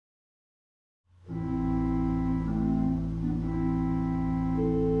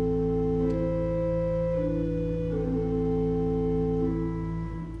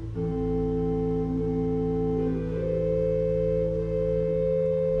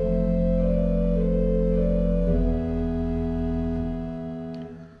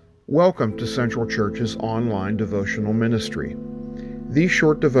Welcome to Central Church's online devotional ministry. These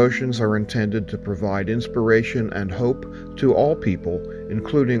short devotions are intended to provide inspiration and hope to all people,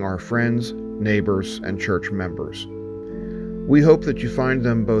 including our friends, neighbors, and church members. We hope that you find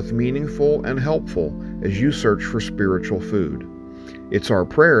them both meaningful and helpful as you search for spiritual food. It's our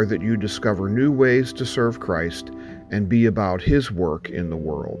prayer that you discover new ways to serve Christ and be about His work in the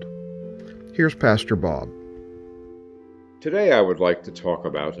world. Here's Pastor Bob. Today I would like to talk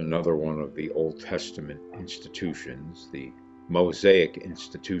about another one of the Old Testament institutions, the Mosaic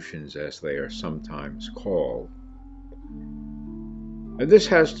institutions as they are sometimes called. And this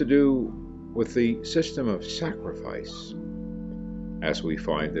has to do with the system of sacrifice, as we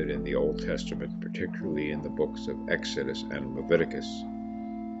find it in the Old Testament, particularly in the books of Exodus and Leviticus.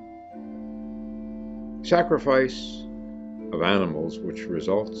 Sacrifice of animals which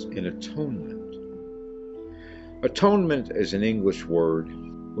results in atonement. Atonement is an English word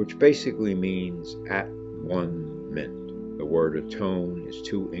which basically means at one mint. The word atone is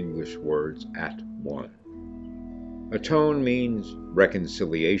two English words at one. Atone means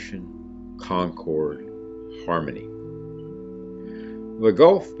reconciliation, concord, harmony. The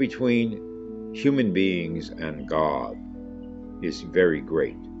gulf between human beings and God is very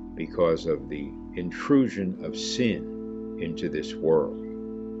great because of the intrusion of sin into this world.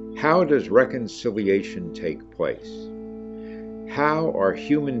 How does reconciliation take place? How are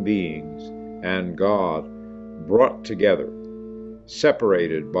human beings and God brought together,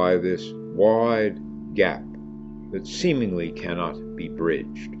 separated by this wide gap that seemingly cannot be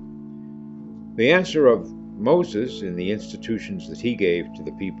bridged? The answer of Moses in the institutions that he gave to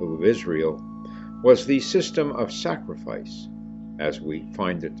the people of Israel was the system of sacrifice, as we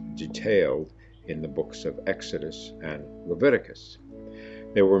find it detailed in the books of Exodus and Leviticus.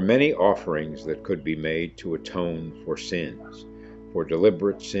 There were many offerings that could be made to atone for sins, for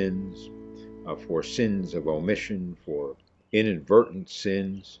deliberate sins, for sins of omission, for inadvertent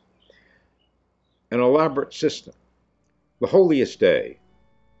sins. An elaborate system. The holiest day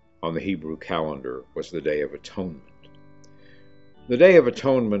on the Hebrew calendar was the Day of Atonement. The Day of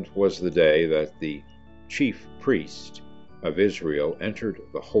Atonement was the day that the chief priest of Israel entered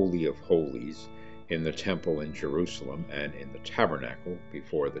the Holy of Holies in the temple in Jerusalem and in the tabernacle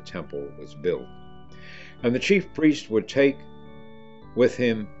before the temple was built. And the chief priest would take with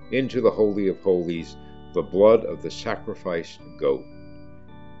him into the Holy of Holies the blood of the sacrificed goat.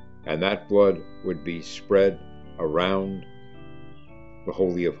 And that blood would be spread around the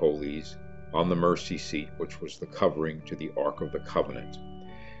Holy of Holies on the mercy seat, which was the covering to the Ark of the Covenant.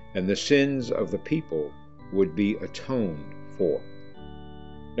 And the sins of the people would be atoned for.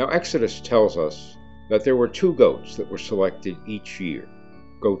 Now, Exodus tells us that there were two goats that were selected each year,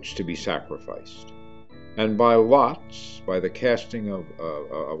 goats to be sacrificed. And by lots, by the casting of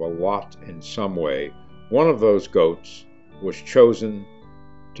a lot in some way, one of those goats was chosen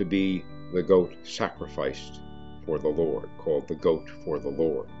to be the goat sacrificed for the Lord, called the goat for the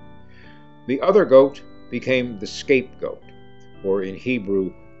Lord. The other goat became the scapegoat, or in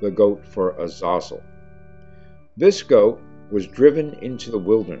Hebrew, the goat for Azazel. This goat was driven into the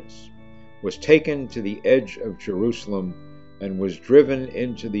wilderness, was taken to the edge of Jerusalem, and was driven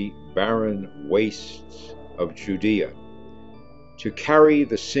into the barren wastes of Judea to carry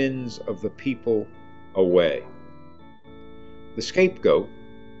the sins of the people away. The scapegoat,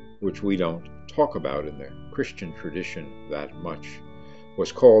 which we don't talk about in the Christian tradition that much,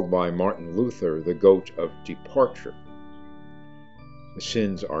 was called by Martin Luther the goat of departure. The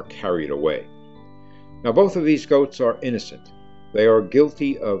sins are carried away. Now, both of these goats are innocent. They are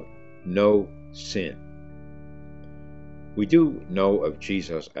guilty of no sin. We do know of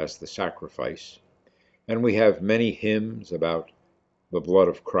Jesus as the sacrifice, and we have many hymns about the blood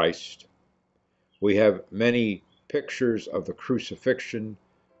of Christ. We have many pictures of the crucifixion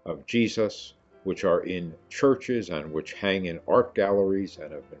of Jesus, which are in churches and which hang in art galleries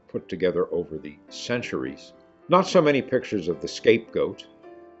and have been put together over the centuries. Not so many pictures of the scapegoat.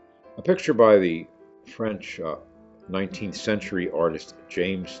 A picture by the French 19th century artist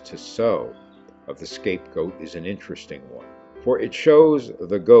James Tissot of the scapegoat is an interesting one, for it shows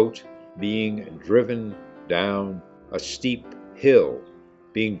the goat being driven down a steep hill,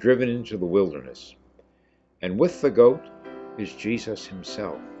 being driven into the wilderness. And with the goat is Jesus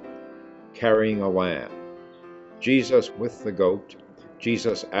himself, carrying a lamb. Jesus with the goat,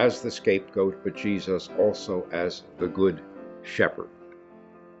 Jesus as the scapegoat, but Jesus also as the good shepherd.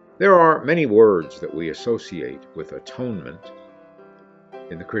 There are many words that we associate with atonement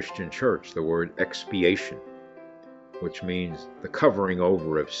in the Christian church. The word expiation, which means the covering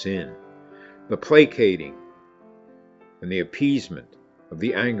over of sin, the placating and the appeasement of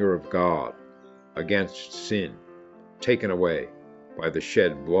the anger of God against sin, taken away by the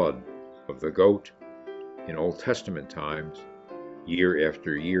shed blood of the goat in Old Testament times, year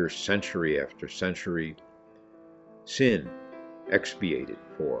after year, century after century. Sin expiated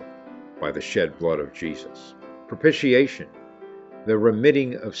for by the shed blood of Jesus. Propitiation, the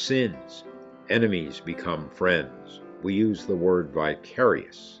remitting of sins. Enemies become friends. We use the word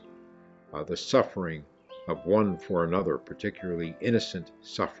vicarious, the suffering of one for another, particularly innocent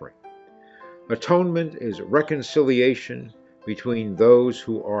suffering. Atonement is reconciliation between those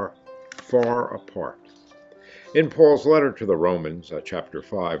who are far apart. In Paul's letter to the Romans, chapter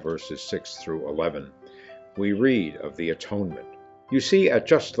 5, verses 6 through 11, we read of the atonement. You see, at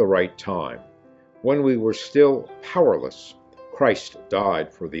just the right time, when we were still powerless, Christ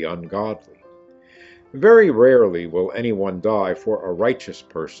died for the ungodly. Very rarely will anyone die for a righteous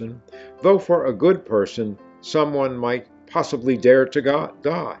person, though for a good person, someone might possibly dare to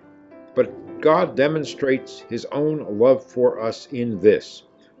die. But God demonstrates his own love for us in this: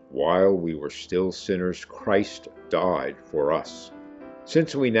 while we were still sinners, Christ died for us.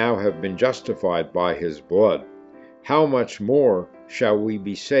 Since we now have been justified by his blood, how much more shall we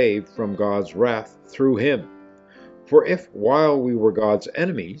be saved from God's wrath through him? For if, while we were God's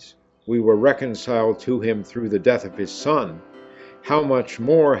enemies, we were reconciled to him through the death of his Son, how much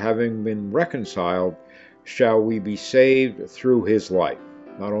more, having been reconciled, shall we be saved through his life?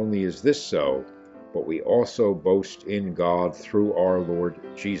 Not only is this so, but we also boast in God through our Lord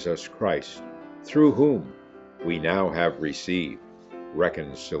Jesus Christ, through whom we now have received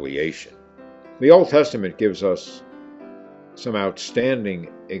reconciliation. The Old Testament gives us some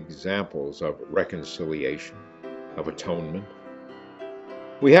outstanding examples of reconciliation, of atonement.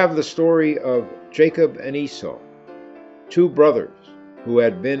 We have the story of Jacob and Esau, two brothers who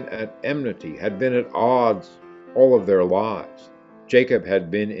had been at enmity, had been at odds all of their lives. Jacob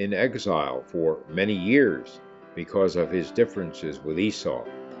had been in exile for many years because of his differences with Esau,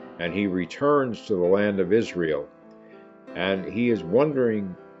 and he returns to the land of Israel, and he is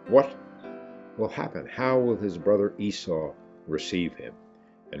wondering what will happen. How will his brother Esau receive him?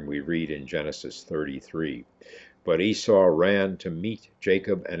 And we read in Genesis 33, "But Esau ran to meet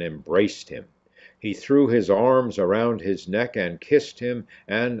Jacob and embraced him. He threw his arms around his neck and kissed him,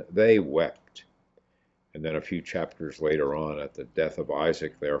 and they wept." And then a few chapters later on, at the death of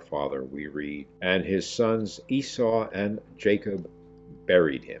Isaac, their father, we read, "And his sons Esau and Jacob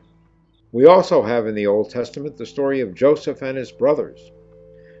buried him." We also have in the Old Testament the story of Joseph and his brothers.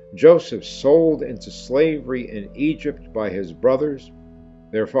 Joseph sold into slavery in Egypt by his brothers.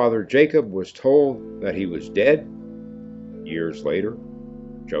 Their father Jacob was told that he was dead. Years later,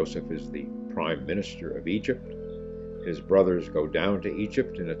 Joseph is the prime minister of Egypt. His brothers go down to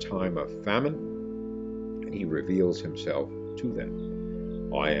Egypt in a time of famine. He reveals himself to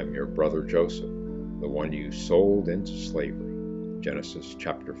them. "I am your brother Joseph, the one you sold into slavery." Genesis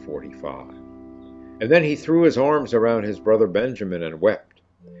chapter 45. And then he threw his arms around his brother Benjamin and wept.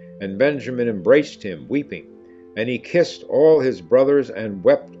 And Benjamin embraced him, weeping. And he kissed all his brothers and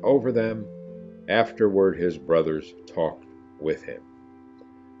wept over them. Afterward his brothers talked with him.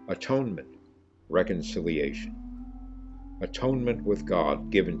 Atonement, reconciliation. Atonement with God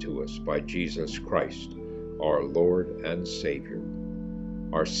given to us by Jesus Christ, our Lord and Savior.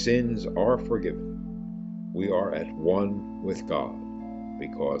 Our sins are forgiven. We are at one with God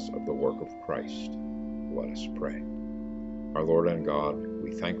because of the work of Christ. Let us pray. Our Lord and God,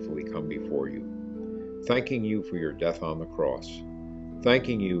 we thankfully come before you, thanking you for your death on the cross,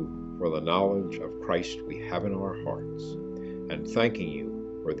 thanking you for the knowledge of Christ we have in our hearts, and thanking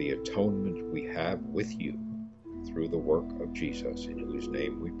you for the atonement we have with you through the work of Jesus, in whose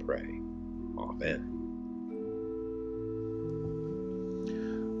name we pray. Amen.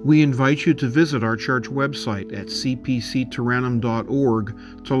 We invite you to visit our church website at cpctaranum.org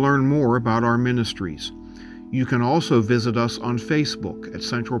to learn more about our ministries. You can also visit us on Facebook at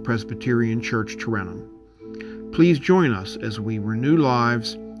Central Presbyterian Church Taranum. Please join us as we renew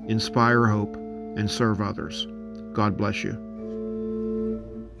lives, inspire hope, and serve others. God bless you.